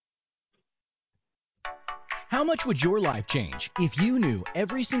How much would your life change if you knew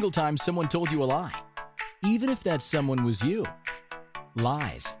every single time someone told you a lie, even if that someone was you?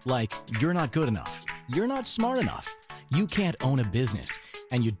 Lies like you're not good enough, you're not smart enough, you can't own a business,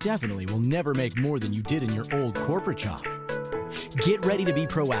 and you definitely will never make more than you did in your old corporate job. Get ready to be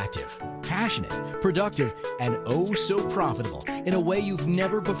proactive, passionate, productive, and oh so profitable in a way you've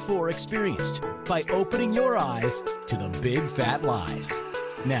never before experienced by opening your eyes to the big fat lies.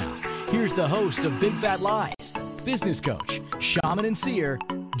 Now, here's the host of Big Fat Lies, business coach, shaman and seer,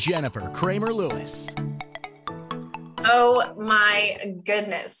 Jennifer Kramer-Lewis. Oh my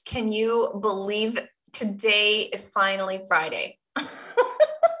goodness. Can you believe today is finally Friday?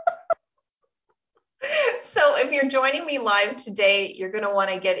 So if you're joining me live today, you're going to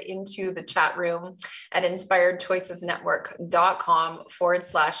want to get into the chat room at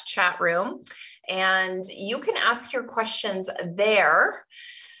inspiredchoicesnetwork.com/chat room. And you can ask your questions there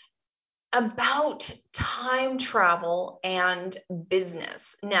about time travel and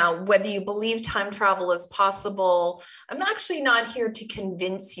business. Now, whether you believe time travel is possible, I'm actually not here to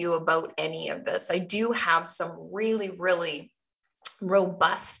convince you about any of this. I do have some really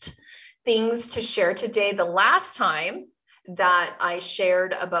robust things to share today. The last time that I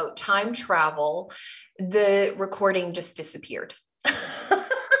shared about time travel, the recording just disappeared.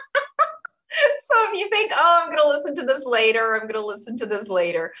 So if you think, oh, I'm going to listen to this later.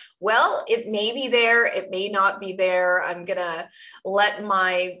 Well, it may be there. It may not be there. I'm going to let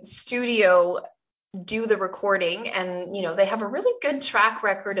my studio do the recording, and they have a really good track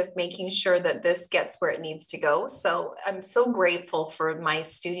record of making sure that this gets where it needs to go. So I'm so grateful for my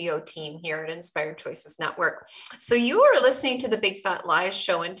studio team here at Inspired Choices Network. So you are listening to the Big Fat Lies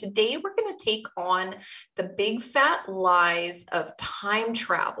show, and today we're going to take on the big fat lies of time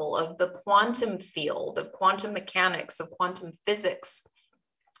travel, of the quantum field, of quantum mechanics, of quantum physics.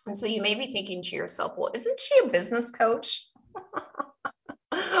 And so you may be thinking to yourself, well, isn't she a business coach?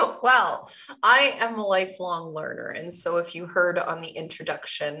 Well, I am a lifelong learner. And so if you heard on the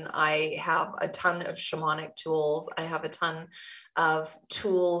introduction, I have a ton of shamanic tools. I have a ton of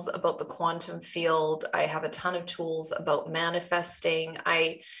tools about the quantum field. I have a ton of tools about manifesting.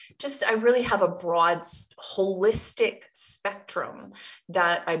 I really have a broad, holistic spectrum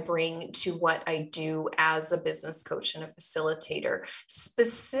that I bring to what I do as a business coach and a facilitator,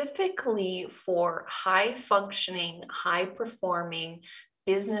 specifically for high functioning, high performing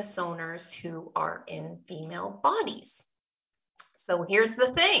business owners who are in female bodies. So here's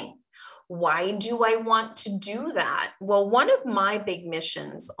the thing. Why do I want to do that? Well, one of my big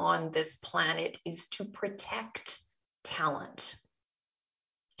missions on this planet is to protect talent.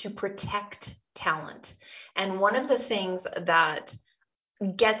 And one of the things that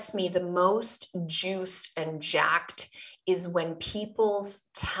gets me the most juiced and jacked is when people's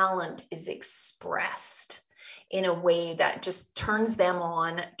talent is expressed in a way that just turns them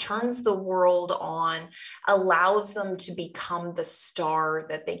on, turns the world on, allows them to become the star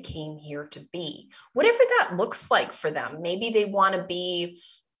that they came here to be. Whatever that looks like for them. Maybe they want to be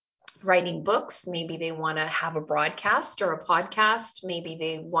writing books. Maybe they want to have a broadcast or a podcast. Maybe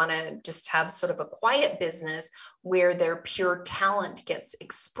they want to just have sort of a quiet business where their pure talent gets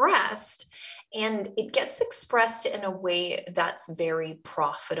expressed, and it gets expressed in a way that's very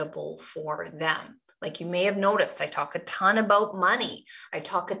profitable for them. Like you may have noticed, I talk a ton about money. I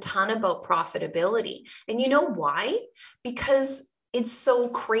talk a ton about profitability. And you know why? Because it's so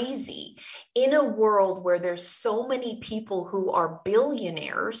crazy. In a world where there's so many people who are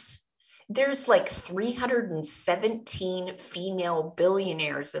billionaires, there's like 317 female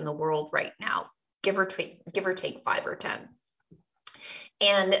billionaires in the world right now, give or take 5 or 10.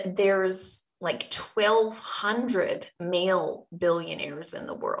 And there's like 1,200 male billionaires in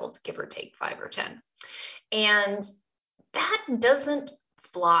the world, give or take 5 or 10. And that doesn't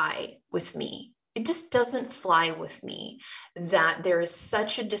fly with me. It just doesn't fly with me that there is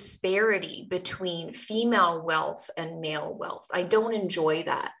such a disparity between female wealth and male wealth. I don't enjoy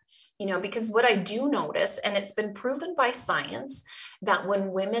that, because what I do notice, and it's been proven by science, that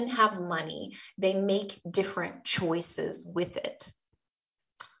when women have money, they make different choices with it.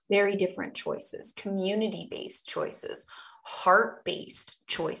 Very different choices, community-based choices, heart-based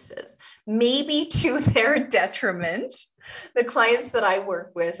choices, maybe to their detriment. The clients that I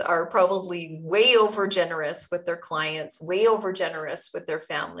work with are probably way over generous with their clients, way over generous with their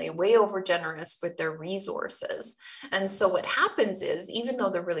family, way over generous with their resources. And so what happens is, even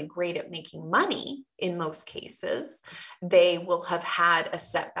though they're really great at making money, in most cases, they will have had a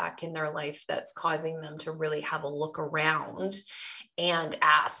setback in their life that's causing them to really have a look around and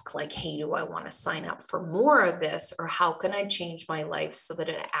ask like, hey, do I want to sign up for more of this? Or how can I change my life so that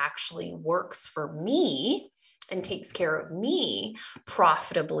it actually works for me and takes care of me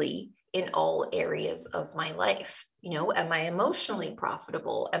profitably in all areas of my life? Am I emotionally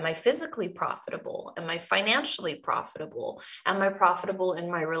profitable? Am I physically profitable? Am I financially profitable? Am I profitable in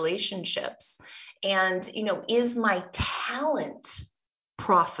my relationships? And, is my talent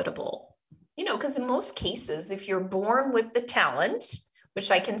profitable? Because in most cases, if you're born with the talent, which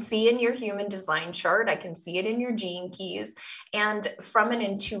I can see in your human design chart, I can see it in your gene keys, and from an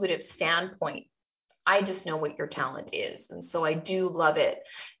intuitive standpoint, I just know what your talent is. And so I do love it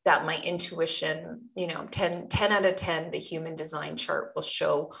that my intuition, 10 out of 10, the human design chart will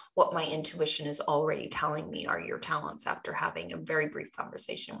show what my intuition is already telling me are your talents after having a very brief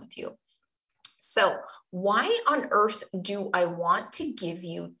conversation with you. So why on earth do I want to give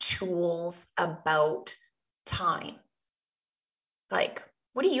you tools about time? Like,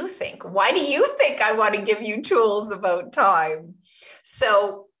 what do you think? Why do you think I want to give you tools about time?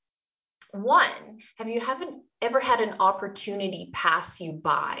 So one, have you ever had an opportunity pass you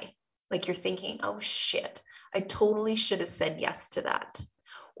by? Like you're thinking, oh shit, I totally should have said yes to that.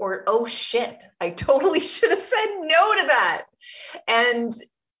 Or, oh shit, I totally should have said no to that. And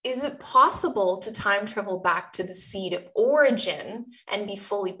is it possible to time travel back to the seed of origin and be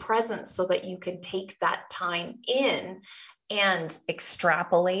fully present so that you can take that time in and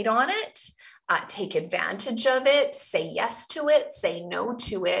extrapolate on it, take advantage of it, say yes to it, say no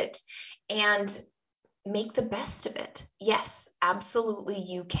to it, and make the best of it? Yes, absolutely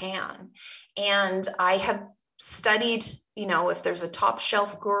you can. And I have studied, if there's a top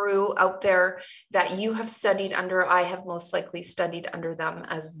shelf guru out there that you have studied under, I have most likely studied under them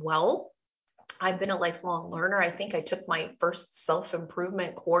as well. I've been a lifelong learner. I think I took my first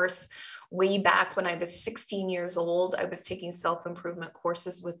self-improvement course way back when I was 16 years old. I was taking self-improvement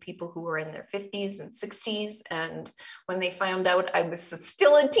courses with people who were in their 50s and 60s. And when they found out I was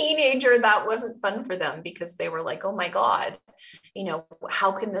still a teenager, that wasn't fun for them because they were like, oh my God,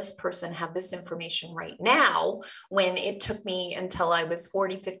 how can this person have this information right now when it took me until I was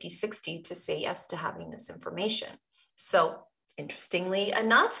 40, 50, 60 to say yes to having this information? So interestingly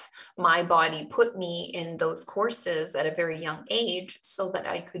enough, my body put me in those courses at a very young age so that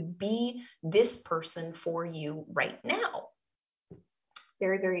I could be this person for you right now.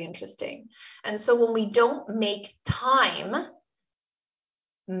 Very, very interesting. And so when we don't make time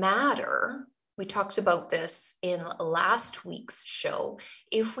matter, we talked about this in last week's show,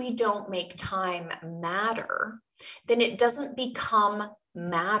 if we don't make time matter, then it doesn't become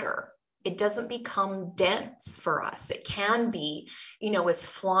matter. It doesn't become dense for us. It can be, as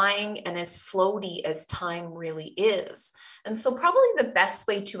flying and as floaty as time really is. And so probably the best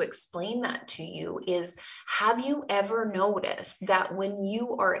way to explain that to you is, have you ever noticed that when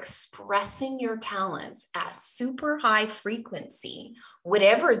you are expressing your talents at super high frequency,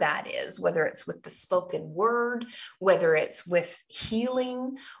 whatever that is, whether it's with the spoken word, whether it's with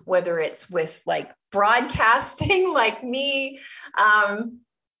healing, whether it's with like broadcasting like me,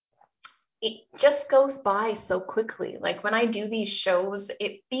 it just goes by so quickly. Like when I do these shows,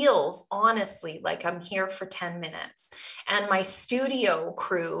 it feels honestly like I'm here for 10 minutes. And my studio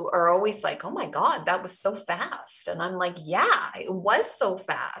crew are always like, oh my God, that was so fast. And I'm like, yeah, it was so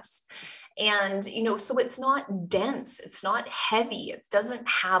fast. And, so it's not dense. It's not heavy. It doesn't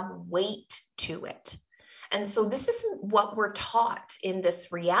have weight to it. And so this isn't what we're taught in this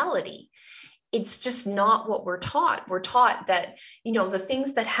reality. It's just not what we're taught. We're taught that, the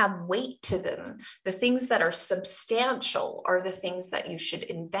things that have weight to them, the things that are substantial are the things that you should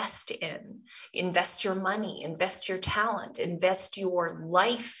invest in. Invest your money, invest your talent, invest your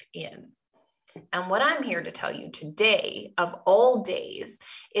life in. And what I'm here to tell you today, of all days,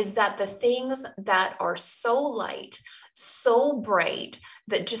 is that the things that are so light, so bright,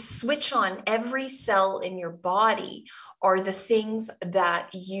 that just switch on every cell in your body are the things that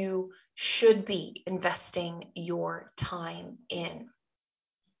you should be investing your time in.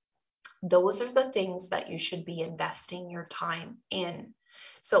 Those are the things that you should be investing your time in.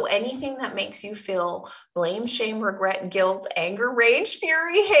 So anything that makes you feel blame, shame, regret, guilt, anger, rage,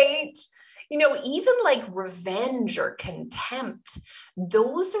 fury, hate, even like revenge or contempt,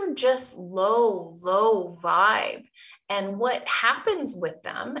 those are just low vibe. And what happens with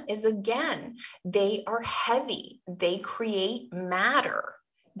them is, again, they are heavy. They create matter.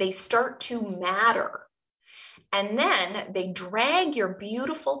 They start to matter. And then they drag your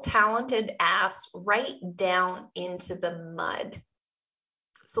beautiful, talented ass right down into the mud.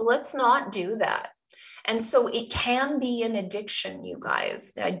 So let's not do that. And so it can be an addiction, you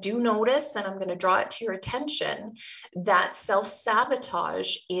guys. I do notice, and I'm going to draw it to your attention, that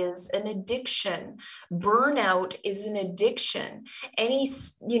self-sabotage is an addiction. Burnout is an addiction. Any,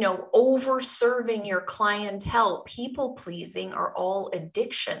 over-serving your clientele, people pleasing are all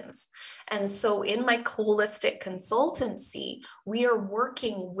addictions. And so in my holistic consultancy, we are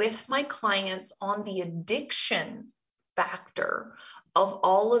working with my clients on the addiction factor of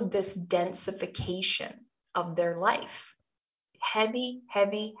all of this densification of their life. Heavy,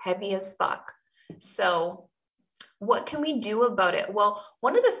 heavy, heavy as fuck. So what can we do about it? Well,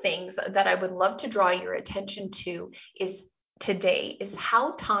 one of the things that I would love to draw your attention to is today is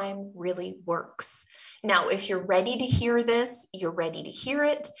how time really works. Now, if you're ready to hear this, you're ready to hear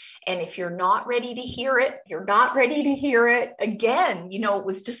it. And if you're not ready to hear it, you're not ready to hear it. Again, it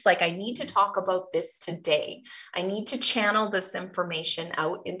was just like, I need to talk about this today. I need to channel this information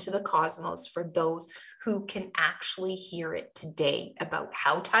out into the cosmos for those who can actually hear it today about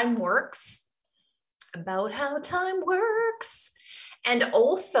how time works, and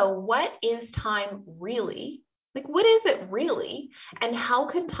also what is time really? Like, what is it really? And how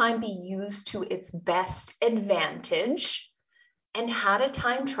can time be used to its best advantage? And how to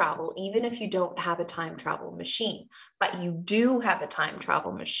time travel, even if you don't have a time travel machine, but you do have a time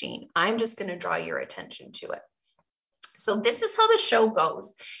travel machine. I'm just going to draw your attention to it. So this is how the show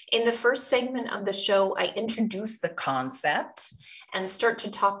goes. In the first segment of the show, I introduce the concept and start to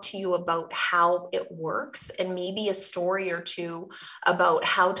talk to you about how it works and maybe a story or two about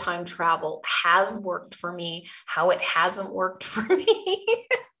how time travel has worked for me, how it hasn't worked for me,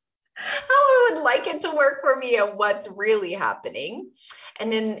 how I would like it to work for me, and what's really happening.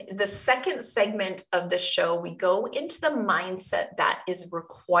 And then the second segment of the show, we go into the mindset that is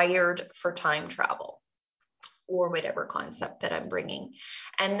required for time travel, or whatever concept that I'm bringing.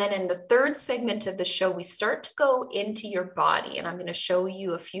 And then in the third segment of the show, we start to go into your body, and I'm going to show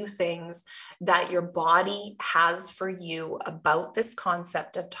you a few things that your body has for you about this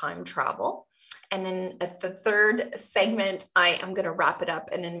concept of time travel. And then at the third segment, I am going to wrap it up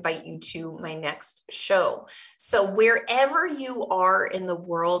and invite you to my next show. So wherever you are in the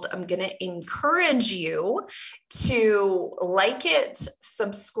world, I'm going to encourage you to like it,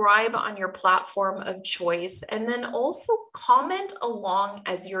 subscribe on your platform of choice, and then also comment along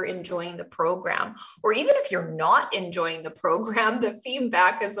as you're enjoying the program. Or even if you're not enjoying the program, the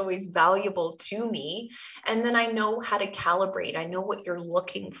feedback is always valuable to me. And then I know how to calibrate. I know what you're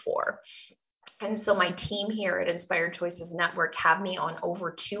looking for. And so my team here at Inspired Choices Network have me on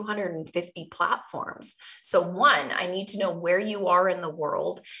over 250 platforms. So one, I need to know where you are in the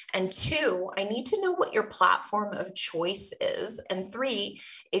world. And two, I need to know what your platform of choice is. And three,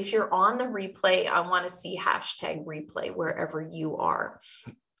 if you're on the replay, I want to see #replay wherever you are.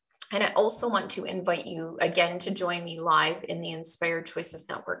 And I also want to invite you again to join me live in the Inspired Choices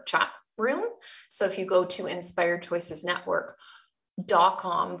Network chat room. So if you go to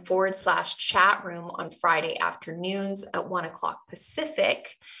inspiredchoicesnetwork.com/chat room on Friday afternoons at 1 o'clock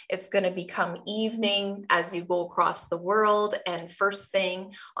Pacific. It's going to become evening as you go across the world, and first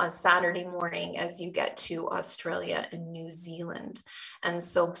thing on Saturday morning as you get to Australia and New Zealand. And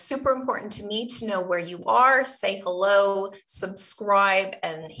so super important to me to know where you are. Say hello, subscribe,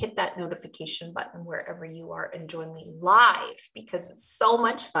 and hit that notification button wherever you are, and join me live because it's so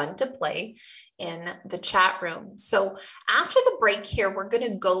much fun to play in the chat room. So after the break here, we're going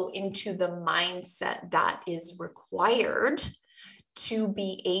to go into the mindset that is required to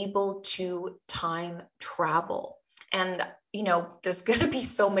be able to time travel. And, there's going to be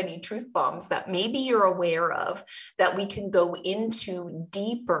so many truth bombs that maybe you're aware of that we can go into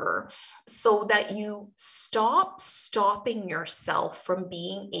deeper so that you stop stopping yourself from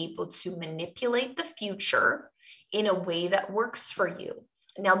being able to manipulate the future in a way that works for you.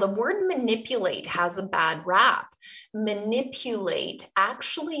 Now, the word manipulate has a bad rap. Manipulate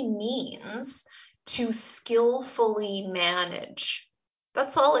actually means to skillfully manage.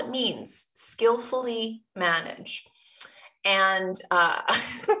 That's all it means, skillfully manage. And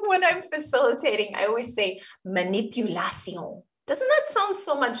when I'm facilitating, I always say manipulation. Doesn't that sound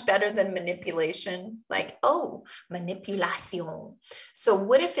so much better than manipulation? Like, oh, manipulation. So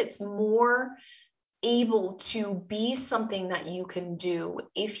what if it's more able to be something that you can do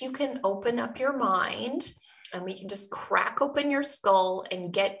if you can open up your mind, and we can just crack open your skull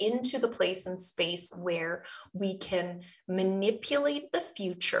and get into the place and space where we can manipulate the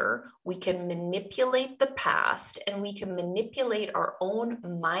future, we can manipulate the past, and we can manipulate our own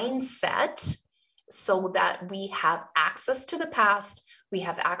mindset so that we have access to the past, we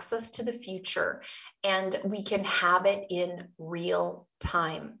have access to the future, and we can have it in real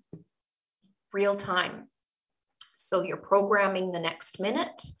time. real time. So you're programming the next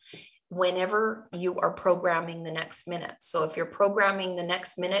minute whenever you are programming the next minute. So if you're programming the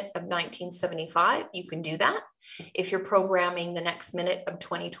next minute of 1975, you can do that. If you're programming the next minute of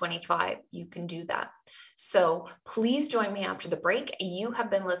 2025, you can do that. So please join me after the break. You have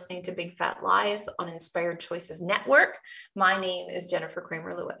been listening to Big Fat Lies on Inspired Choices Network. My name is Jennifer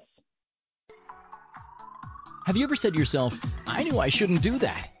Kramer Lewis. Have you ever said to yourself, I knew I shouldn't do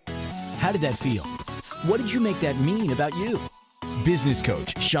that? How did that feel? What did you make that mean about you? Business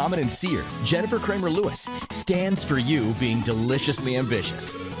coach, shaman, and seer Jennifer Kramer Lewis stands for you being deliciously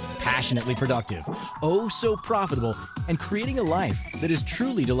ambitious, passionately productive, oh so profitable, and creating a life that is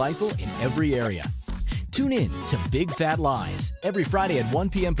truly delightful in every area. Tune in to Big Fat Lies every Friday at 1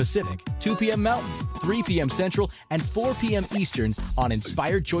 p.m. Pacific, 2 p.m. Mountain, 3 p.m. Central, and 4 p.m. Eastern on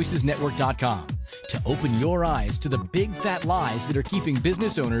InspiredChoicesNetwork.com to open your eyes to the big fat lies that are keeping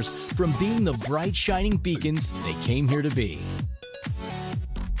business owners from being the bright, shining beacons they came here to be.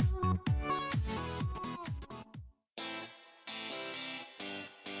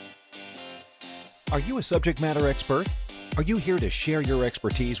 Are you a subject matter expert? Are you here to share your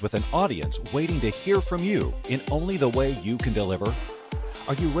expertise with an audience waiting to hear from you in only the way you can deliver?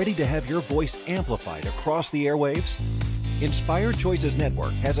 Are you ready to have your voice amplified across the airwaves? Inspired Choices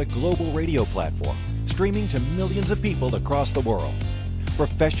Network has a global radio platform streaming to millions of people across the world.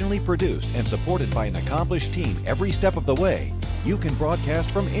 Professionally produced and supported by an accomplished team every step of the way, you can broadcast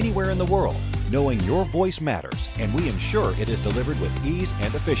from anywhere in the world, knowing your voice matters, and we ensure it is delivered with ease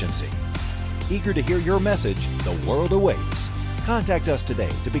and efficiency. Eager to hear your message, the world awaits. Contact us today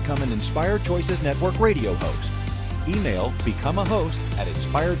to become an Inspired Choices Network radio host. Email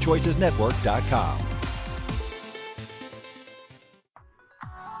becomeahost@inspiredchoicesnetwork.com.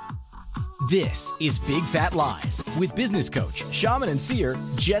 This is Big Fat Lies with business coach, shaman, and seer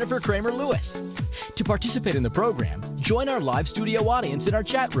Jennifer Kramer Lewis. To participate in the program, join our live studio audience in our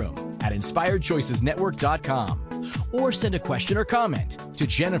chat room at InspiredChoicesNetwork.com or send a question or comment to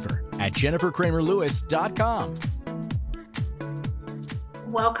Jennifer at JenniferKramerLewis.com.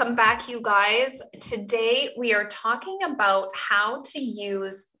 Welcome back, you guys. Today we are talking about how to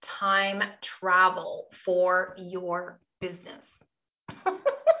use time travel for your business.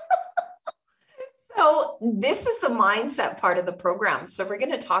 So this is the mindset part of the program. So we're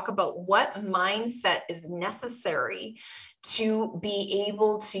going to talk about what mindset is necessary to be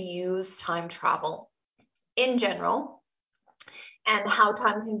able to use time travel in general and how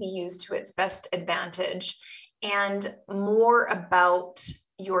time can be used to its best advantage, and more about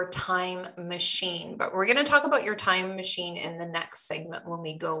your time machine. But we're going to talk about your time machine in the next segment when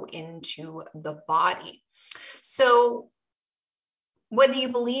we go into the body. So whether you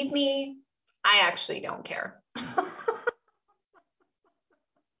believe me, I actually don't care.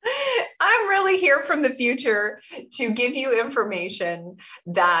 I'm really here from the future to give you information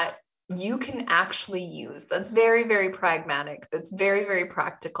that you can actually use. That's very, very pragmatic. That's very, very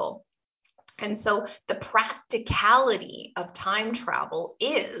practical. And so the practicality of time travel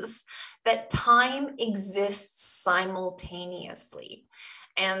is that time exists simultaneously.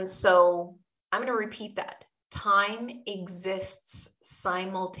 And so I'm going to repeat that. Time exists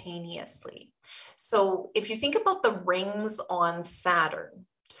simultaneously. So if you think about the rings on Saturn,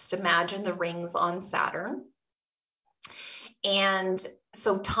 just imagine the rings on Saturn. And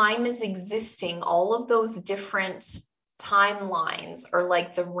so time is existing. All of those different timelines are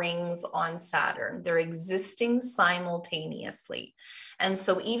like the rings on Saturn. They're existing simultaneously. And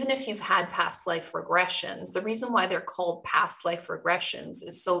so even if you've had past life regressions, the reason why they're called past life regressions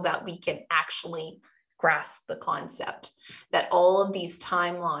is so that we can actually grasp the concept that all of these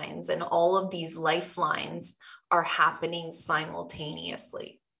timelines and all of these lifelines are happening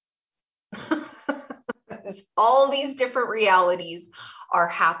simultaneously. All these different realities are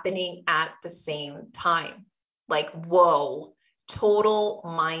happening at the same time. Like, whoa, total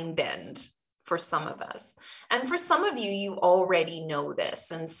mind bend for some of us. And for some of you, you already know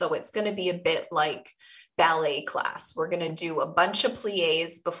this. And so it's going to be a bit like ballet class. We're going to do a bunch of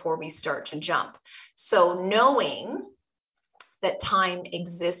pliés before we start to jump. So knowing that time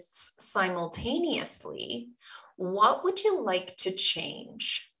exists simultaneously, what would you like to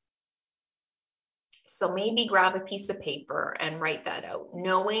change? So maybe grab a piece of paper and write that out.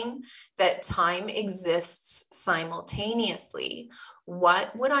 Knowing that time exists simultaneously,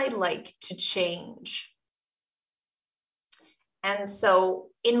 what would I like to change? And so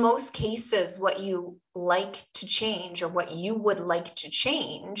in most cases, what you like to change or what you would like to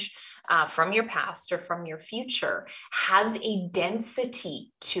change from your past or from your future has a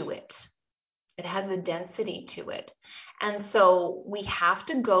density to it. It has a density to it. And so we have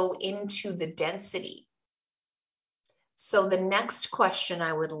to go into the density. So the next question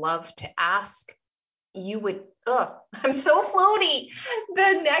I would love to ask I'm so floaty.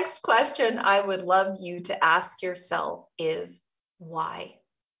 The next question I would love you to ask yourself is why?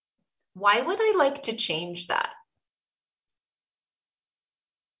 Why would I like to change that?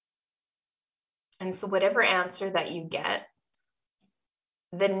 And so whatever answer that you get,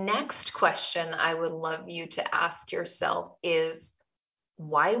 the next question I would love you to ask yourself is,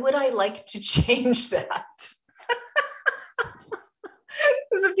 why would I like to change that?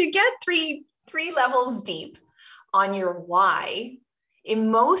 Because if you get three levels deep on your why,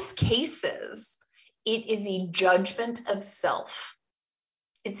 in most cases, it is a judgment of self.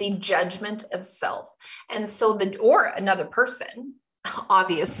 It's a judgment of self. And so or another person,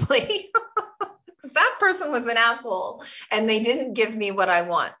 obviously, that person was an asshole and they didn't give me what I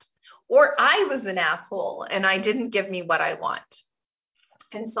want. Or I was an asshole and I didn't give me what I want.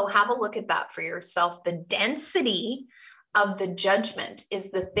 And so have a look at that for yourself. The density of the judgment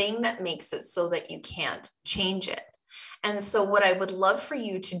is the thing that makes it so that you can't change it. And so what I would love for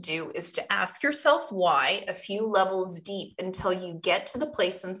you to do is to ask yourself why a few levels deep until you get to the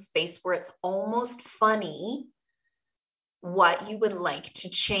place and space where it's almost funny what you would like to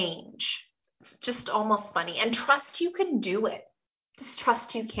change. It's just almost funny. And trust you can do it. Just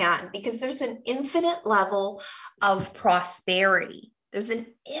trust you can, because there's an infinite level of prosperity. There's an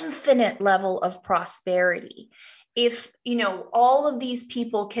infinite level of prosperity. If, all of these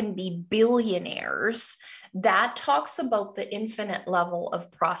people can be billionaires, that talks about the infinite level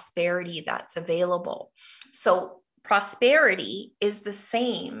of prosperity that's available. So prosperity is the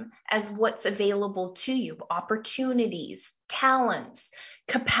same as what's available to you: opportunities, talents,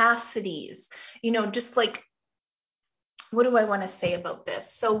 capacities, just like, what do I want to say about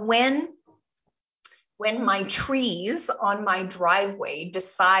this? So when my trees on my driveway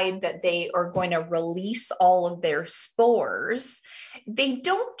decide that they are going to release all of their spores, they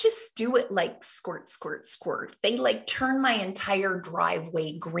don't just do it like squirt, squirt, squirt. They turn my entire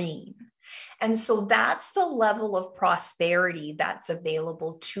driveway green. And so that's the level of prosperity that's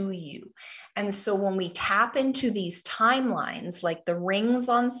available to you. And so when we tap into these timelines, like the rings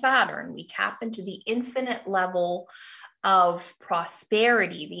on Saturn, we tap into the infinite level of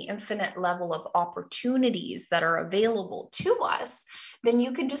prosperity, the infinite level of opportunities that are available to us, then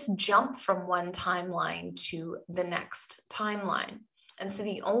you can just jump from one timeline to the next timeline. And so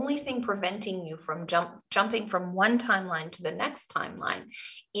the only thing preventing you from jumping from one timeline to the next timeline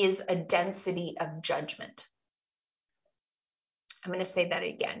is a density of judgment. I'm going to say that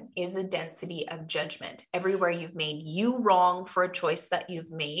again, is a density of judgment. Everywhere you've made you wrong for a choice that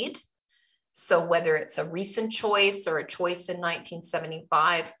you've made. So whether it's a recent choice or a choice in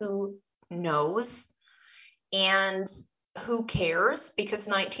 1975, who knows? And who cares? Because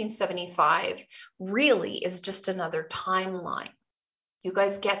 1975 really is just another timeline. You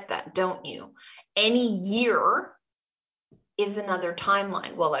guys get that, don't you? Any year is another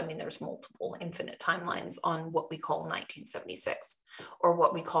timeline. Well, there's multiple infinite timelines on what we call 1976 or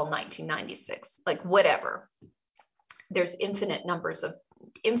what we call 1996, like whatever. There's infinite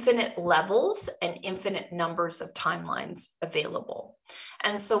levels and infinite numbers of timelines available.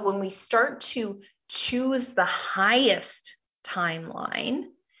 And so when we start to choose the highest timeline,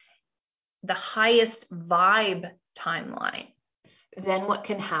 the highest vibe timeline, then what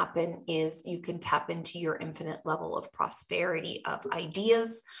can happen is you can tap into your infinite level of prosperity of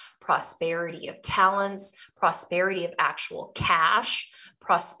ideas, prosperity of talents, prosperity of actual cash,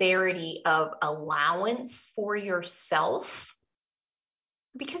 prosperity of allowance for yourself,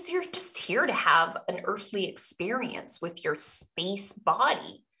 because you're just here to have an earthly experience with your space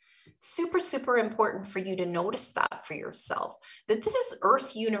body. Super, super important for you to notice that for yourself, that this is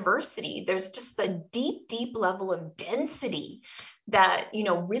Earth University. There's just a deep, deep level of density that,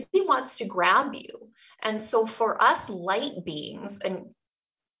 really wants to grab you. And so for us light beings, and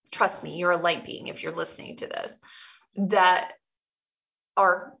trust me, you're a light being if you're listening to this, that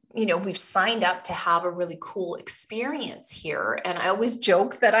are, we've signed up to have a really cool experience here. And I always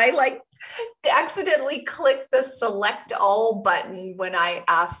joke that I accidentally clicked the select all button when I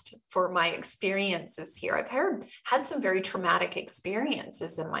asked for my experiences here. I've had some very traumatic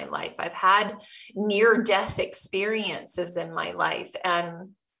experiences in my life. I've had near-death experiences in my life. And,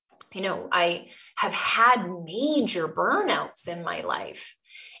 I have had major burnouts in my life.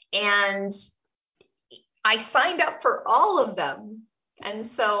 And I signed up for all of them. And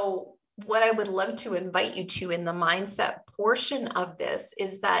so what I would love to invite you to in the mindset portion of this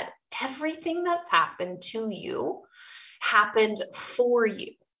is that everything that's happened to you happened for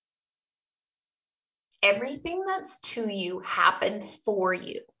you. Everything that's to you happened for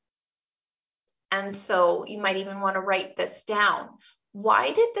you. And so you might even want to write this down.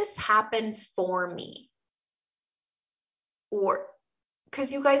 Why did this happen for me? Or,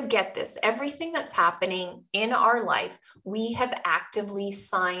 because you guys get this, everything that's happening in our life, we have actively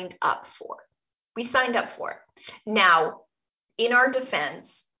signed up for. We signed up for it. Now, in our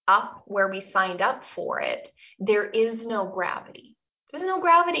defense, up where we signed up for it, there is no gravity. There's no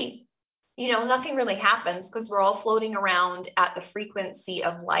gravity. Nothing really happens because we're all floating around at the frequency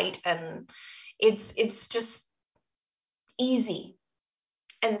of light, and it's just easy.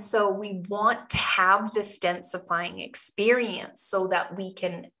 And so we want to have this densifying experience so that we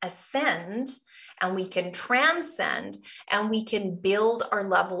can ascend and we can transcend and we can build our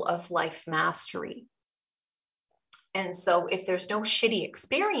level of life mastery. And so if there's no shitty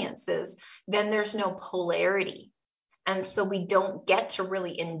experiences, then there's no polarity. And so we don't get to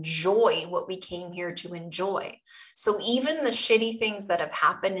really enjoy what we came here to enjoy. So even the shitty things that have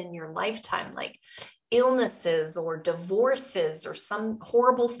happened in your lifetime, like illnesses or divorces or some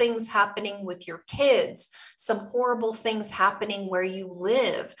horrible things happening with your kids, some horrible things happening where you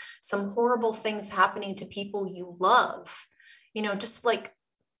live, some horrible things happening to people you love, just like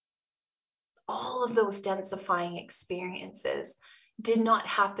all of those densifying experiences did not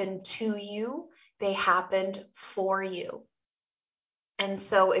happen to you. They happened for you. And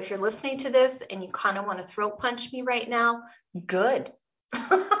so if you're listening to this and you kind of want to throat punch me right now, good.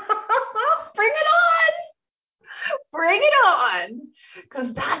 Bring it on. Bring it on.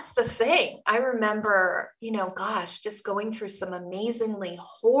 Because that's the thing. I remember, just going through some amazingly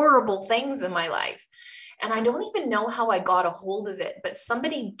horrible things in my life. And I don't even know how I got a hold of it, but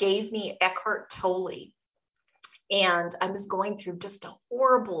somebody gave me Eckhart Tolle. And I was going through just a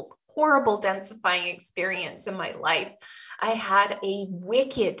horrible, horrible densifying experience in my life. I had a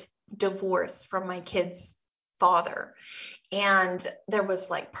wicked divorce from my kid's father. And there was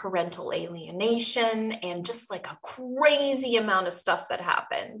like parental alienation and just like a crazy amount of stuff that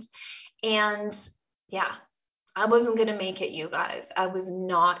happened. And yeah, I wasn't going to make it, you guys. I was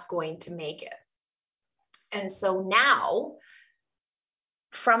not going to make it. And so now,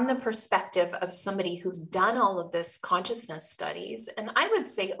 from the perspective of somebody who's done all of this consciousness studies, and I would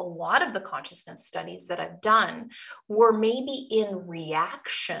say a lot of the consciousness studies that I've done were maybe in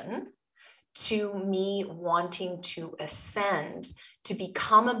reaction to me wanting to ascend, to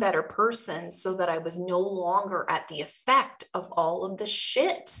become a better person so that I was no longer at the effect of all of the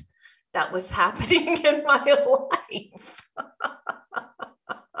shit that was happening in my life.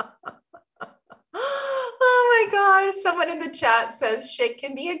 Oh my God, someone in the chat says shit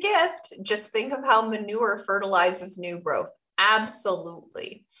can be a gift. Just think of how manure fertilizes new growth.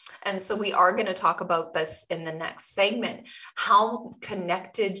 Absolutely. And so we are going to talk about this in the next segment, how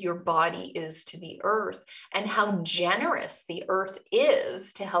connected your body is to the earth and how generous the earth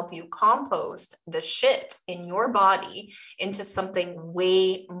is to help you compost the shit in your body into something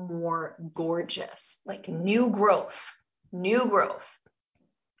way more gorgeous, like new growth, new growth.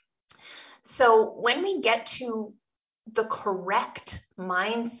 So when we get to the correct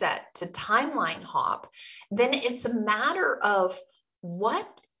mindset to timeline hop, then it's a matter of what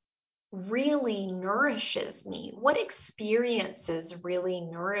really nourishes me, what experiences really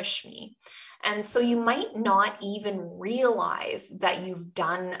nourish me. And so you might not even realize that you've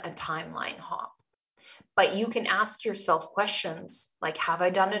done a timeline hop, but you can ask yourself questions like, have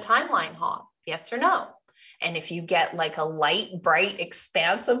I done a timeline hop? Yes or no? And if you get like a light, bright,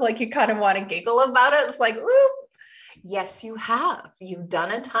 expansive, like you kind of want to giggle about it, it's like, ooh, yes, you have. You've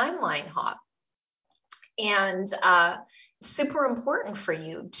done a timeline hop. And super important for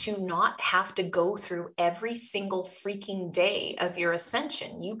you to not have to go through every single freaking day of your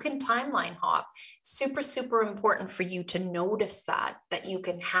ascension. You can timeline hop. Super, super important for you to notice that you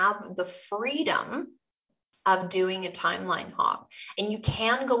can have the freedom of doing a timeline hop. And you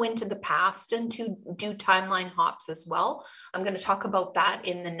can go into the past and to do timeline hops as well. I'm going to talk about that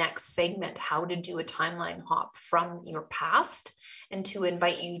in the next segment, how to do a timeline hop from your past, and to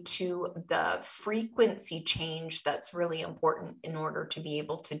invite you to the frequency change that's really important in order to be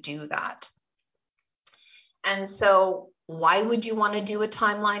able to do that. And so why would you want to do a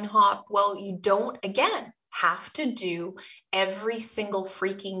timeline hop? Well, you don't, again, have to do every single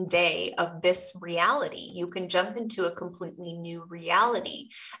freaking day of this reality. You can jump into a completely new reality.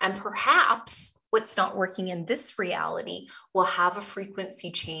 And perhaps what's not working in this reality will have a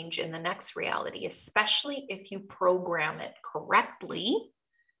frequency change in the next reality, especially if you program it correctly,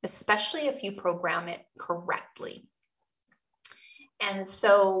 And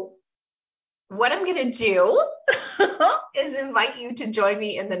so what I'm going to do is invite you to join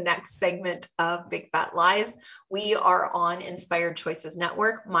me in the next segment of Big Fat Lies. We are on Inspired Choices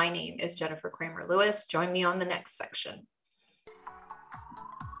Network. My name is Jennifer Kramer Lewis. Join me on the next section.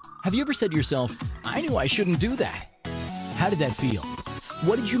 Have you ever said to yourself, I knew I shouldn't do that? How did that feel?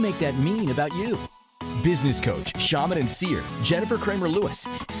 What did you make that mean about you? Business coach, shaman, and seer Jennifer Kramer Lewis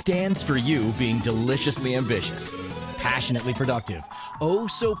stands for you being deliciously ambitious, passionately productive, oh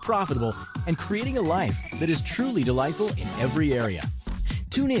so profitable, and creating a life that is truly delightful in every area.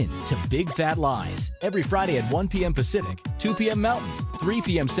 Tune in to Big Fat Lies every Friday at 1 p.m. Pacific, 2 p.m. Mountain, 3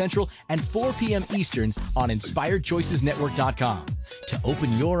 p.m. Central, and 4 p.m. Eastern on InspiredChoicesNetwork.com to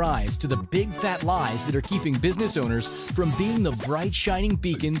open your eyes to the big fat lies that are keeping business owners from being the bright, shining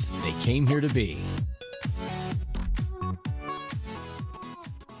beacons they came here to be.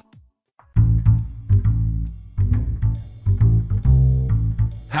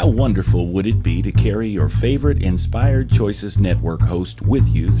 How wonderful would it be to carry your favorite Inspired Choices Network host with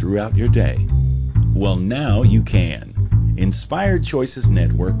you throughout your day? Well, now you can. Inspired Choices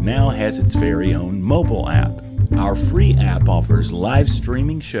Network now has its very own mobile app. Our free app offers live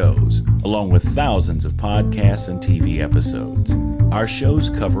streaming shows, along with thousands of podcasts and TV episodes. Our shows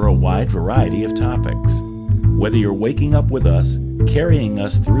cover a wide variety of topics. Whether you're waking up with us, carrying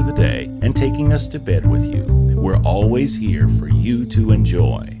us through the day, and taking us to bed with you, we're always here for you to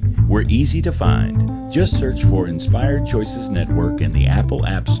enjoy. We're easy to find. Just search for Inspired Choices Network in the Apple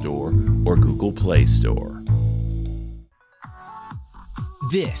App Store or Google Play Store.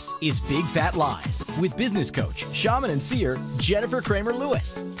 This is Big Fat Lies with business coach, shaman, and seer Jennifer Kramer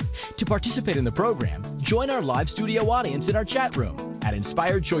Lewis. To participate in the program, join our live studio audience in our chat room at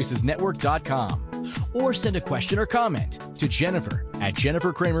InspiredChoicesNetwork.com or send a question or comment to Jennifer at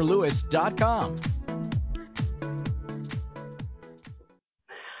JenniferKramerLewis.com.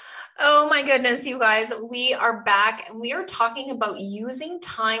 Oh my goodness, you guys, we are back and we are talking about using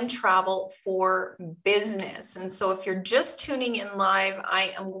time travel for business. And so if you're just tuning in live,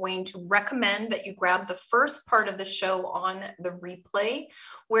 I am going to recommend that you grab the first part of the show on the replay.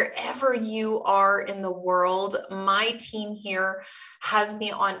 Wherever you are in the world, my team here has me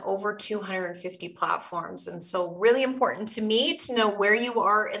on over 250 platforms. And so really important to me to know where you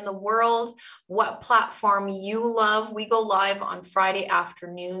are in the world, what platform you love. We go live on Friday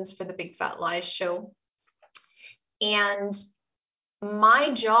afternoons for the Big Fat Lies show. And my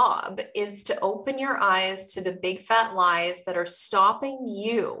job is to open your eyes to the big fat lies that are stopping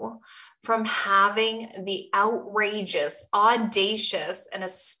you from having the outrageous, audacious, and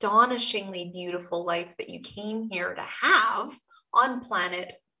astonishingly beautiful life that you came here to have on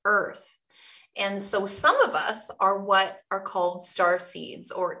planet Earth. And so some of us are what are called star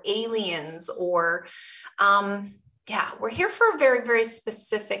seeds or aliens or we're here for a very, very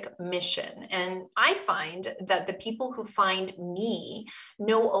specific mission. And I find that the people who find me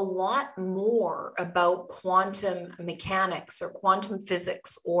know a lot more about quantum mechanics or quantum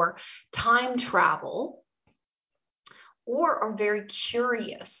physics or time travel, or are very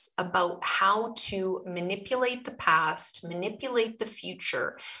curious about how to manipulate the past, manipulate the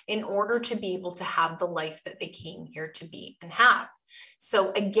future in order to be able to have the life that they came here to be and have.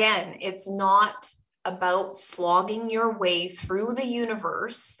 So again, it's not about slogging your way through the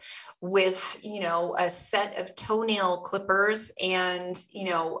universe with, a set of toenail clippers and,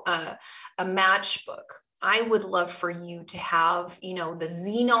 a matchbook. I would love for you to have, the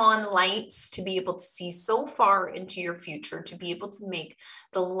xenon lights to be able to see so far into your future, to be able to make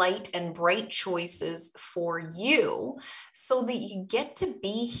the light and bright choices for you so that you get to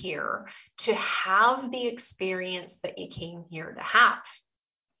be here to have the experience that you came here to have.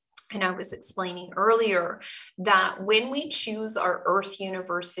 And I was explaining earlier that when we choose our Earth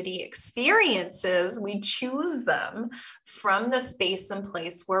University experiences, we choose them from the space and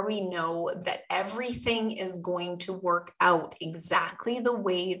place where we know that everything is going to work out exactly the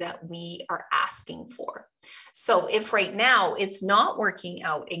way that we are asking for. So if right now it's not working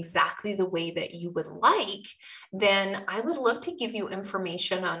out exactly the way that you would like, then I would love to give you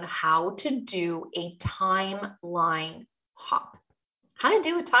information on how to do a timeline hop. How to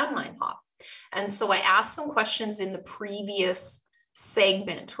do a timeline hop. And so I asked some questions in the previous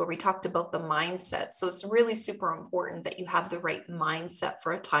segment where we talked about the mindset. So it's really super important that you have the right mindset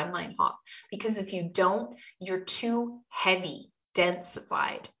for a timeline hop, because if you don't, you're too heavy,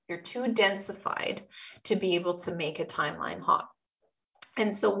 densified. You're too densified to be able to make a timeline hop.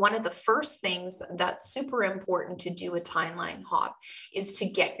 And so one of the first things that's super important to do a timeline hop is to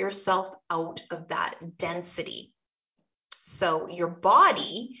get yourself out of that density. So your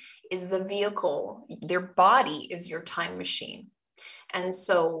body is the vehicle, your body is your time machine. And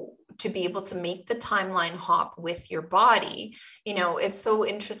so to be able to make the timeline hop with your body, it's so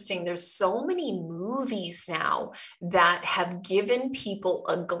interesting. There's so many movies now that have given people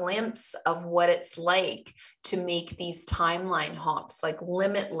a glimpse of what it's like to make these timeline hops, like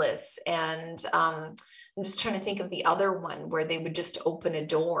Limitless. And I'm just trying to think of the other one where they would just open a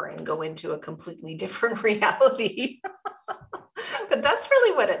door and go into a completely different reality. But that's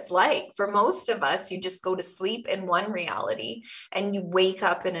really what it's like. For most of us, you just go to sleep in one reality and you wake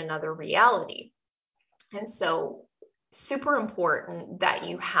up in another reality. And so super important that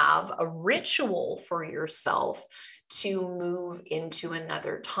you have a ritual for yourself to move into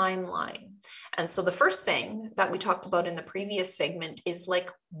another timeline. And so the first thing that we talked about in the previous segment is like,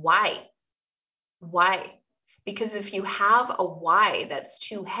 why? Why? Because if you have a why that's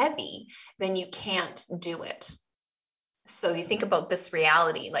too heavy, then you can't do it. So you think about this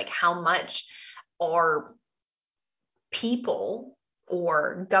reality, like how much are people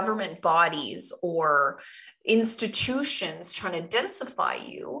or government bodies or institutions trying to densify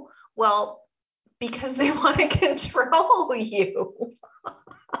you? Well, because they want to control you.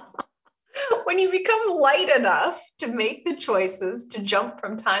 When you become light enough to make the choices to jump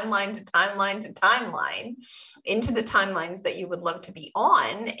from timeline to timeline to timeline into the timelines that you would love to be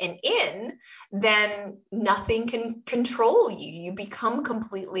on and in, then nothing can control you. You become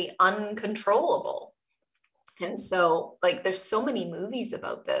completely uncontrollable. And so, like, there's so many movies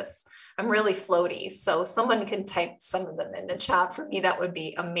about this. I'm really floaty. So someone can type some of them in the chat for me. That would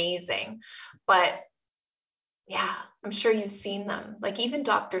be amazing. But yeah, I'm sure you've seen them. Like even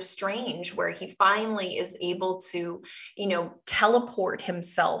Doctor Strange, where he finally is able to, teleport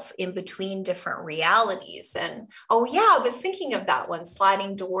himself in between different realities. And oh yeah, I was thinking of that one,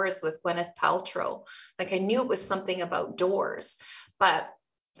 Sliding Doors with Gwyneth Paltrow. Like I knew it was something about doors. But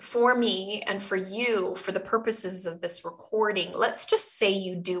for me and for you, for the purposes of this recording, let's just say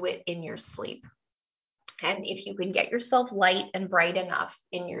you do it in your sleep. And if you can get yourself light and bright enough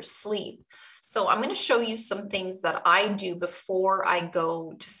in your sleep. So I'm going to show you some things that I do before I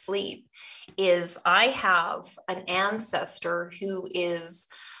go to sleep. Is I have an ancestor who is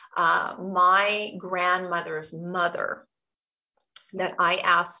my grandmother's mother that I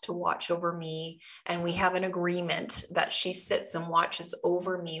asked to watch over me. And we have an agreement that she sits and watches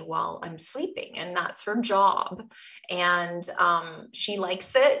over me while I'm sleeping. And that's her job. And she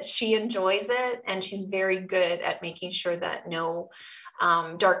likes it. She enjoys it. And she's very good at making sure that no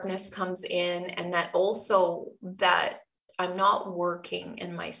darkness comes in, and that also that I'm not working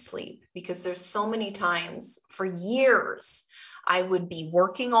in my sleep, because there's so many times for years I would be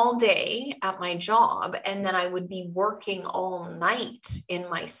working all day at my job, and then I would be working all night in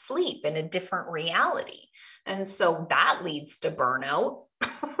my sleep in a different reality. And so that leads to burnout.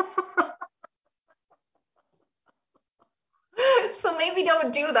 So maybe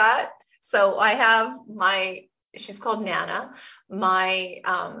don't do that. So I have she's called Nana, my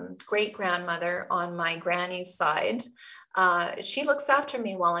great grandmother on my granny's side. She looks after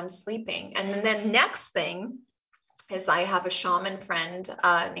me while I'm sleeping. And then next thing is I have a shaman friend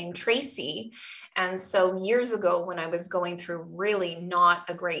named Tracy. And so years ago, when I was going through really not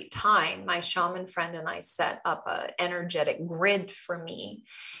a great time, my shaman friend and I set up an energetic grid for me.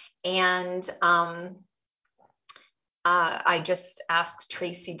 And I just asked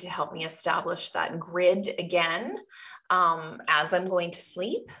Tracy to help me establish that grid again as I'm going to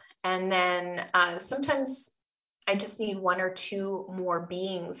sleep. And then sometimes I just need one or two more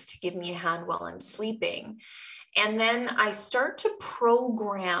beings to give me a hand while I'm sleeping. And then I start to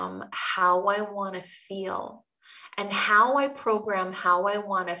program how I want to feel. And how I program how I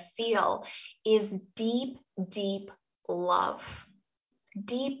want to feel is deep, deep love.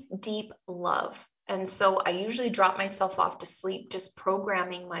 Deep, deep love. And so I usually drop myself off to sleep, just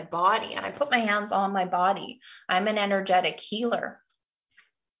programming my body. And I put my hands on my body. I'm an energetic healer.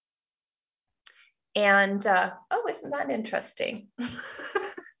 And, isn't that interesting?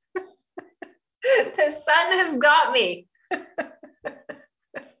 The sun has got me.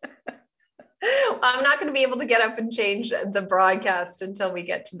 I'm not going to be able to get up and change the broadcast until we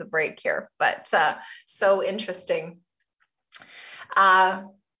get to the break here, but so interesting.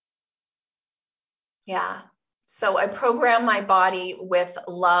 Yeah. So I program my body with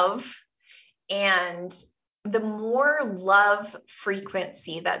love, and the more love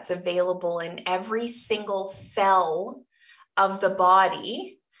frequency that's available in every single cell of the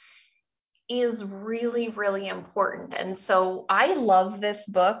body is really, really important. And so I love this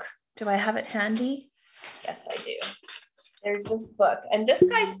book. Do I have it handy? Yes, I do. There's this book, and this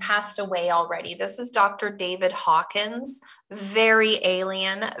guy's passed away already. This is Dr. David Hawkins, very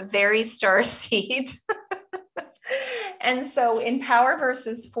alien, very starseed. And so in Power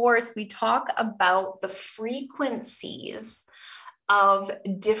versus Force, we talk about the frequencies of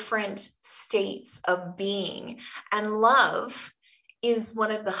different states of being. And love is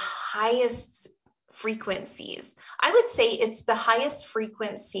one of the highest frequencies. I would say it's the highest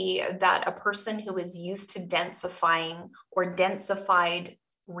frequency that a person who is used to densifying or densified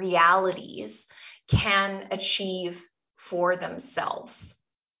realities can achieve for themselves.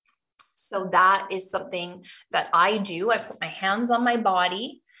 So that is something that I do. I put my hands on my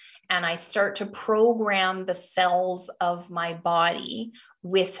body and I start to program the cells of my body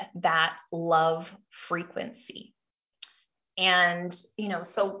with that love frequency. And,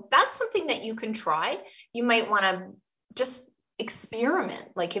 so that's something that you can try. You might want to just experiment.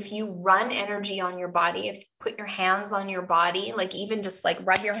 Like if you run energy on your body, if you put your hands on your body, like even just like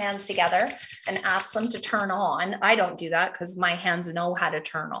rub your hands together and ask them to turn on. I don't do that because my hands know how to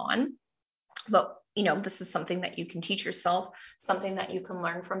turn on. But, this is something that you can teach yourself, something that you can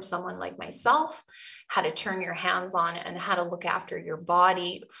learn from someone like myself, how to turn your hands on and how to look after your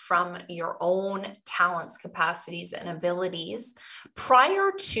body from your own talents, capacities, and abilities.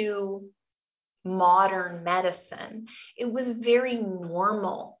 Prior to modern medicine, it was very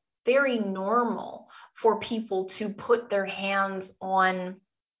normal for people to put their hands on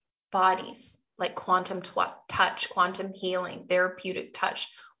bodies. Like quantum touch, quantum healing, therapeutic touch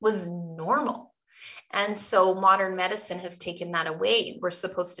was normal. And so modern medicine has taken that away. We're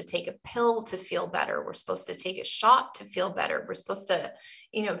supposed to take a pill to feel better. We're supposed to take a shot to feel better. We're supposed to,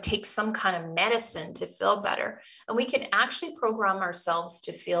 take some kind of medicine to feel better. And we can actually program ourselves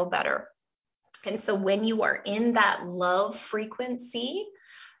to feel better. And so when you are in that love frequency,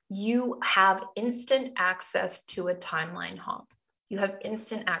 you have instant access to a timeline hop. You have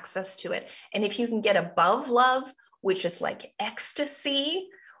instant access to it. And if you can get above love, which is like ecstasy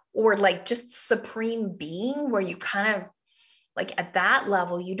or like just supreme being, where you kind of like at that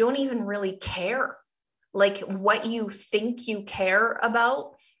level, you don't even really care. Like what you think you care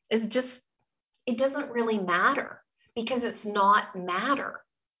about is just, it doesn't really matter because it's not matter.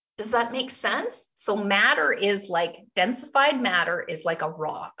 Does that make sense? So matter is like, densified matter is like a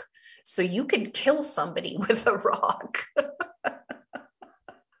rock. So you can kill somebody with a rock.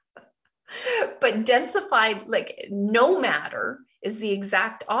 But densified, like no matter, is the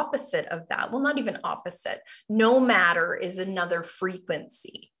exact opposite of that. Well, not even opposite. No matter is another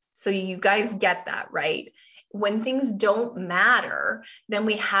frequency. So you guys get that, right? When things don't matter, then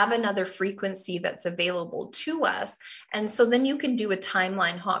we have another frequency that's available to us. And so then you can do a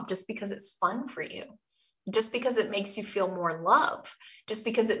timeline hop just because it's fun for you. Just because it makes you feel more love, just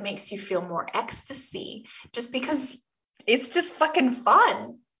because it makes you feel more ecstasy, just because it's just fucking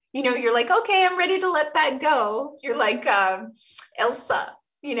fun. You're like, okay, I'm ready to let that go. You're like Elsa,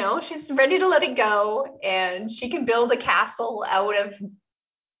 she's ready to let it go and she can build a castle out of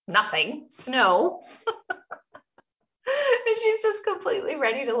nothing, snow. And she's just completely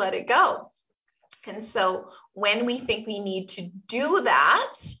ready to let it go. And so when we think we need to do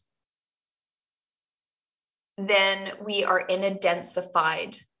that, then we are in a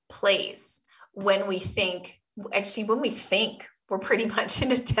densified place. When we think, we're pretty much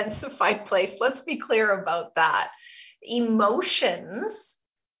in a densified place. Let's be clear about that. Emotions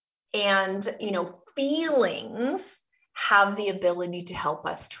and, feelings have the ability to help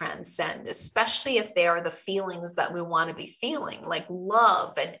us transcend, especially if they are the feelings that we want to be feeling, like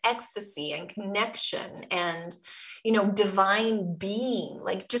love and ecstasy and connection and, divine being,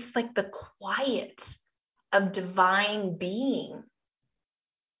 like just like the quiet of divine being.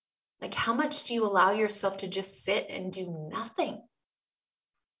 Like how much do you allow yourself to just sit and do nothing?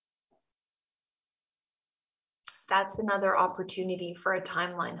 That's another opportunity for a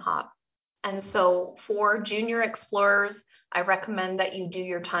timeline hop. And so for junior explorers, I recommend that you do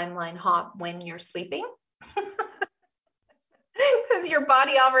your timeline hop when you're sleeping because your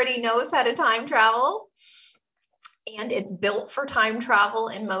body already knows how to time travel and it's built for time travel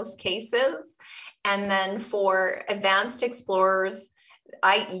in most cases. And then for advanced explorers,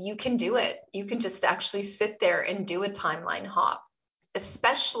 you can do it. You can just actually sit there and do a timeline hop,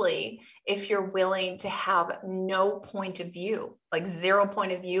 especially if you're willing to have no point of view, like 0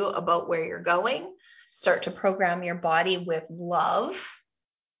 point of view about where you're going. Start to program your body with love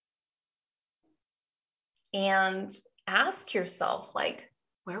and ask yourself, like,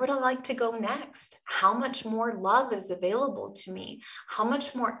 where would I like to go next? How much more love is available to me? How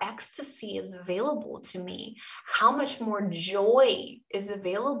much more ecstasy is available to me? How much more joy is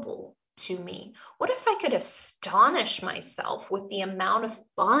available to me? What if I could astonish myself with the amount of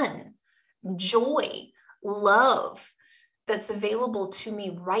fun, joy, love that's available to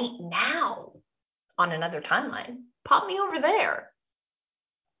me right now on another timeline. Pop me over there.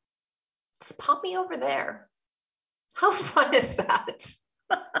 Just pop me over there. How fun is that?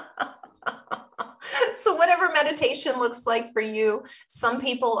 So whatever meditation looks like for you, some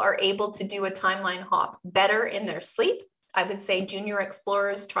people are able to do a timeline hop better in their sleep. I would say junior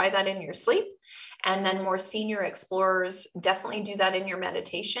explorers, try that in your sleep. And then more senior explorers, definitely do that in your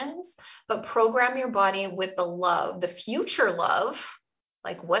meditations. But program your body with the love, the future love.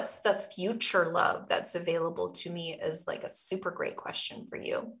 Like, what's the future love that's available to me is like a super great question for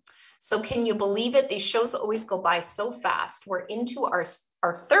you. So can you believe it? These shows always go by so fast. We're into our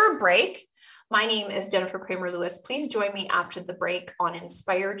third break. My name is Jennifer Kramer Lewis. Please join me after the break on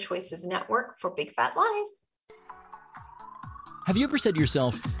Inspired Choices Network for Big Fat Lies. Have you ever said to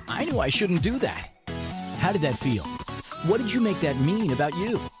yourself, I knew I shouldn't do that? How did that feel? What did you make that mean about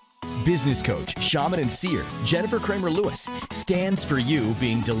you? Business coach, shaman, and seer Jennifer Kramer Lewis stands for you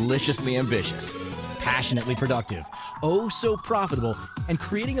being deliciously ambitious, passionately productive, oh so profitable, and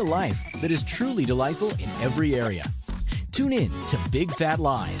creating a life that is truly delightful in every area. Tune in to Big Fat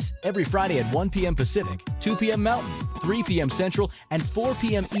Lies every Friday at 1 p.m. Pacific, 2 p.m. Mountain, 3 p.m. Central, and 4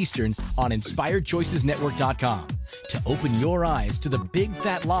 p.m. Eastern on InspiredChoicesNetwork.com to open your eyes to the big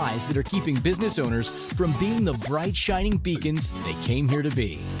fat lies that are keeping business owners from being the bright shining beacons they came here to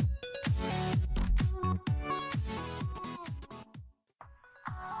be.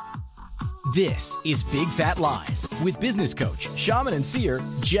 This is Big Fat Lies with business coach, shaman, and seer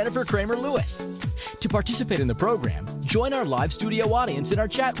Jennifer Kramer Lewis. To participate in the program, join our live studio audience in our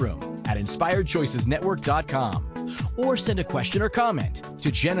chat room at InspiredChoicesNetwork.com or send a question or comment to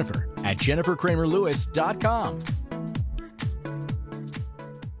Jennifer at JenniferKramerLewis.com.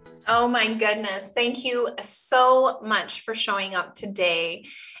 Oh my goodness. Thank you so much for showing up today.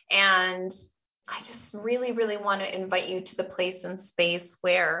 And I just really, really want to invite you to the place and space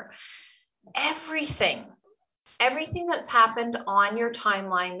where everything that's happened on your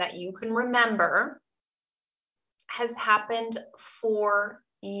timeline that you can remember has happened for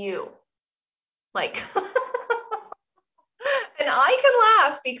you. Like, and I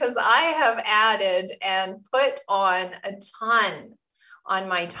can laugh because I have added and put on a ton on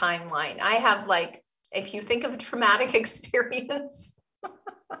my timeline. I have, like, if you think of a traumatic experience,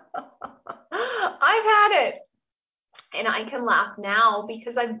 I've had it. And I can laugh now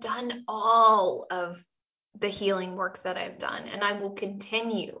because I've done all of the healing work that I've done, and I will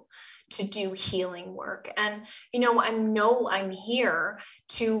continue to do healing work. And, I'm here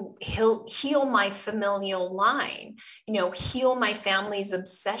to heal my familial line, heal my family's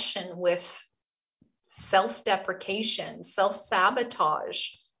obsession with self-deprecation, self-sabotage,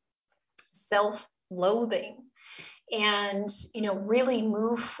 self-loathing, and, really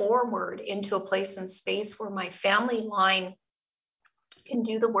move forward into a place and space where my family line can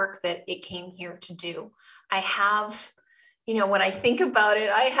do the work that it came here to do. I have, when I think about it,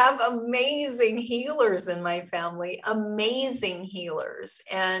 I have amazing healers in my family, amazing healers.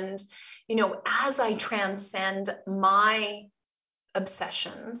 And, as I transcend my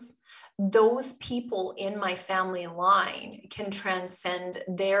obsessions, those people in my family line can transcend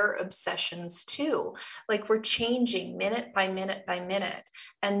their obsessions too. Like, we're changing minute by minute by minute.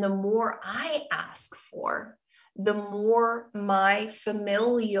 And the more I ask for, the more my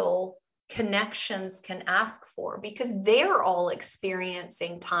familial connections can ask for, because they're all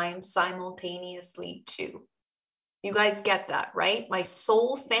experiencing time simultaneously too. You guys get that, right? My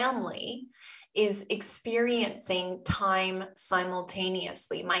soul family is experiencing time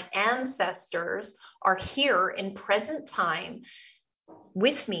simultaneously. My ancestors are here in present time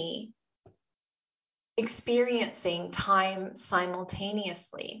with me, experiencing time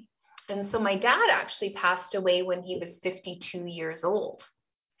simultaneously. And so my dad actually passed away when he was 52 years old.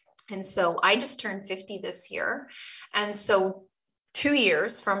 And so I just turned 50 this year. And so 2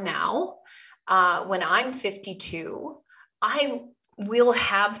 years from now, when I'm 52, I will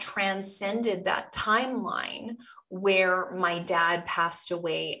have transcended that timeline where my dad passed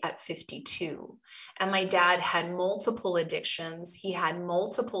away at 52. And my dad had multiple addictions. He had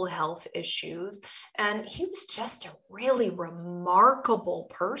multiple health issues. And he was just a really remarkable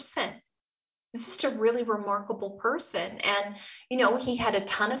person. He's just a really remarkable person. And, he had a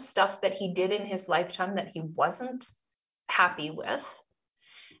ton of stuff that he did in his lifetime that he wasn't happy with.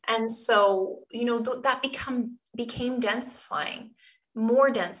 And so, that became densifying,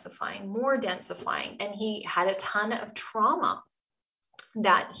 more densifying. And he had a ton of trauma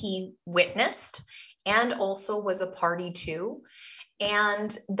that he witnessed and also was a party to.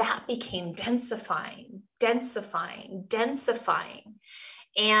 And that became densifying.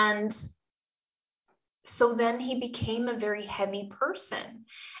 And so then he became a very heavy person.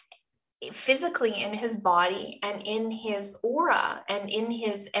 physically in his body and in his aura and in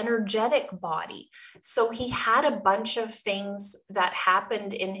his energetic body. So he had a bunch of things that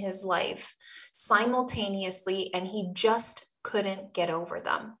happened in his life simultaneously, and he just couldn't get over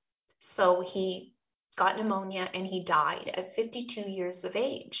them. So he got pneumonia and he died at 52 years of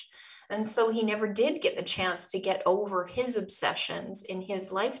age. And so he never did get the chance to get over his obsessions in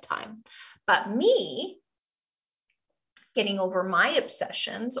his lifetime. But me, getting over my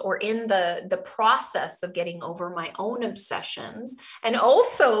obsessions, or in the process of getting over my own obsessions, and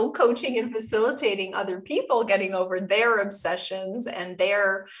also coaching and facilitating other people getting over their obsessions and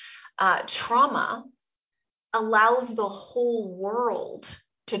their trauma, allows the whole world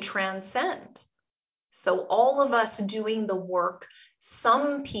to transcend. So all of us doing the work,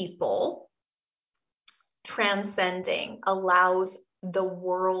 some people transcending, allows the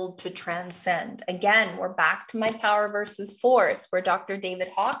world to transcend. Again, we're back to my power versus force, where Dr. David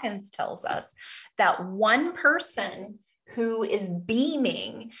Hawkins tells us that one person who is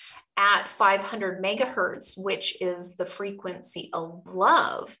beaming at 500 megahertz, which is the frequency of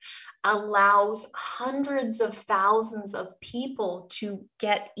love, allows hundreds of thousands of people to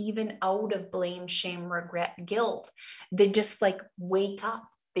get even out of blame, shame, regret, guilt. They just like wake up.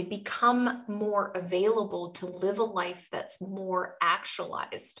 They become more available to live a life that's more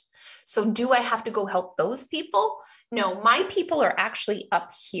actualized. So do I have to go help those people? No, my people are actually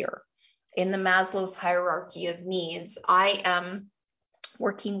up here in the Maslow's hierarchy of needs. I am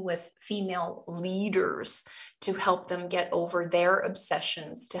working with female leaders to help them get over their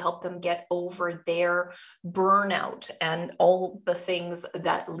obsessions, to help them get over their burnout and all the things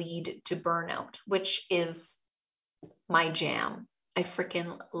that lead to burnout, which is my jam. I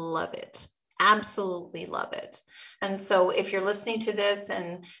freaking love it. Absolutely love it. And so if you're listening to this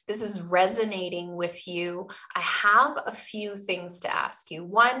and this is resonating with you, I have a few things to ask you.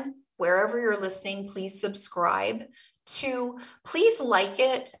 One, wherever you're listening, please subscribe. Two, please like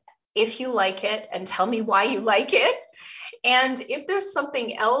it if you like it and tell me why you like it. And if there's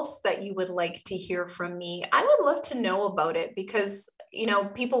something else that you would like to hear from me, I would love to know about it, because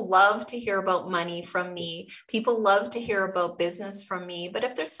people love to hear about money from me. People love to hear about business from me. But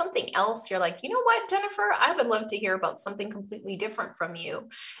if there's something else you're like, you know what, Jennifer, I would love to hear about something completely different from you,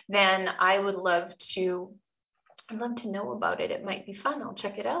 then I would love to know about it. It might be fun. I'll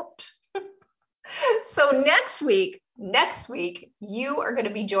check it out. So next week, you are going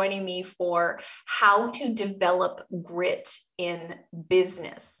to be joining me for how to develop grit in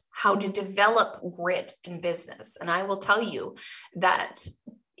business. How to develop grit in business. And I will tell you that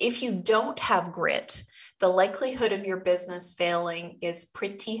if you don't have grit, the likelihood of your business failing is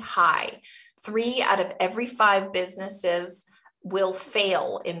pretty high. 3 out of every 5 businesses will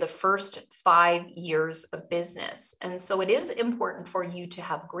fail in the first 5 years of business. And so it is important for you to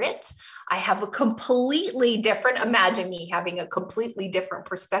have grit. I have a completely different, imagine me having a completely different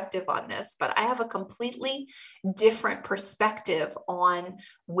perspective on this, but I have a completely different perspective on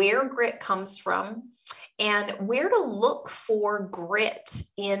where grit comes from and where to look for grit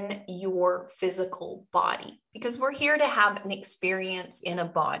in your physical body, because we're here to have an experience in a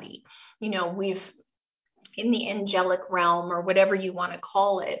body. We've in the angelic realm, or whatever you want to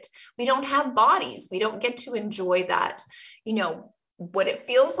call it, we don't have bodies. We don't get to enjoy that, what it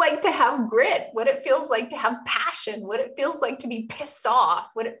feels like to have grit, what it feels like to have passion, what it feels like to be pissed off,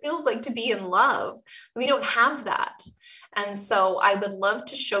 what it feels like to be in love. We don't have that. And so I would love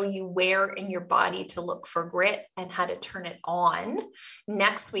to show you where in your body to look for grit and how to turn it on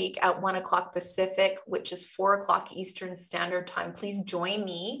next week at 1 o'clock Pacific, which is 4 o'clock Eastern Standard Time. Please join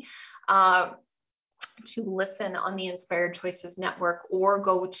me to listen on the Inspired Choices Network, or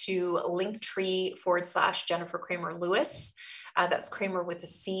go to Linktree/Jennifer Kramer Lewis. That's Kramer with a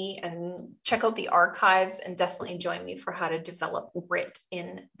C, and check out the archives, and definitely join me for how to develop grit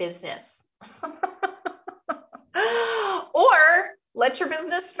in business. Or let your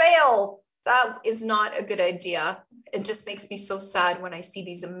business fail. That is not a good idea. It just makes me so sad when I see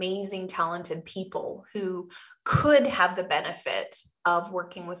these amazing, talented people who could have the benefit of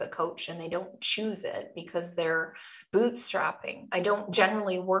working with a coach and they don't choose it because they're bootstrapping. I don't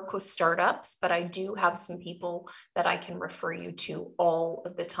generally work with startups, but I do have some people that I can refer you to all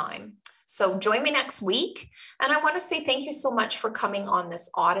of the time. So join me next week. And I want to say thank you so much for coming on this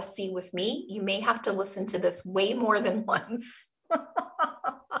odyssey with me. You may have to listen to this way more than once.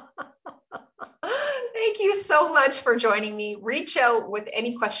 Thank you so much for joining me. Reach out with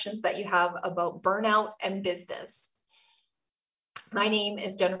any questions that you have about burnout and business. My name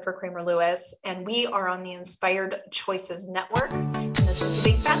is Jennifer Kramer Lewis, and we are on the Inspired Choices Network. And this is the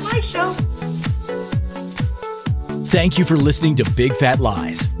Big Fat Lie Show. Thank you for listening to Big Fat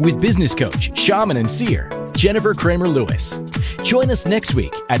Lies with business coach, shaman, and seer, Jennifer Kramer Lewis. Join us next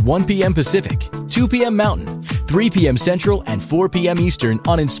week at 1 p.m. Pacific, 2 p.m. Mountain, 3 p.m. Central, and 4 p.m. Eastern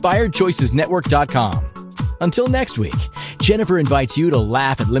on InspiredChoicesNetwork.com. Until next week, Jennifer invites you to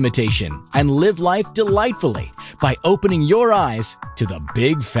laugh at limitation and live life delightfully by opening your eyes to the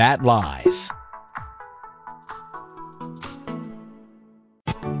big fat lies.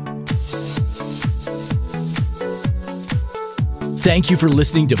 Thank you for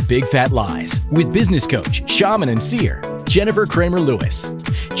listening to Big Fat Lies with business coach, shaman, and seer, Jennifer Kramer Lewis.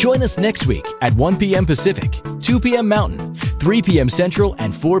 Join us next week at 1 p.m. Pacific, 2 p.m. Mountain, 3 p.m. Central,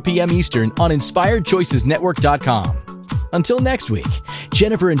 and 4 p.m. Eastern on InspiredChoicesNetwork.com. Until next week,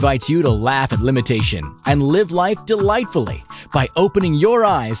 Jennifer invites you to laugh at limitation and live life delightfully by opening your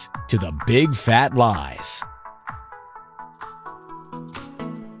eyes to the big fat lies.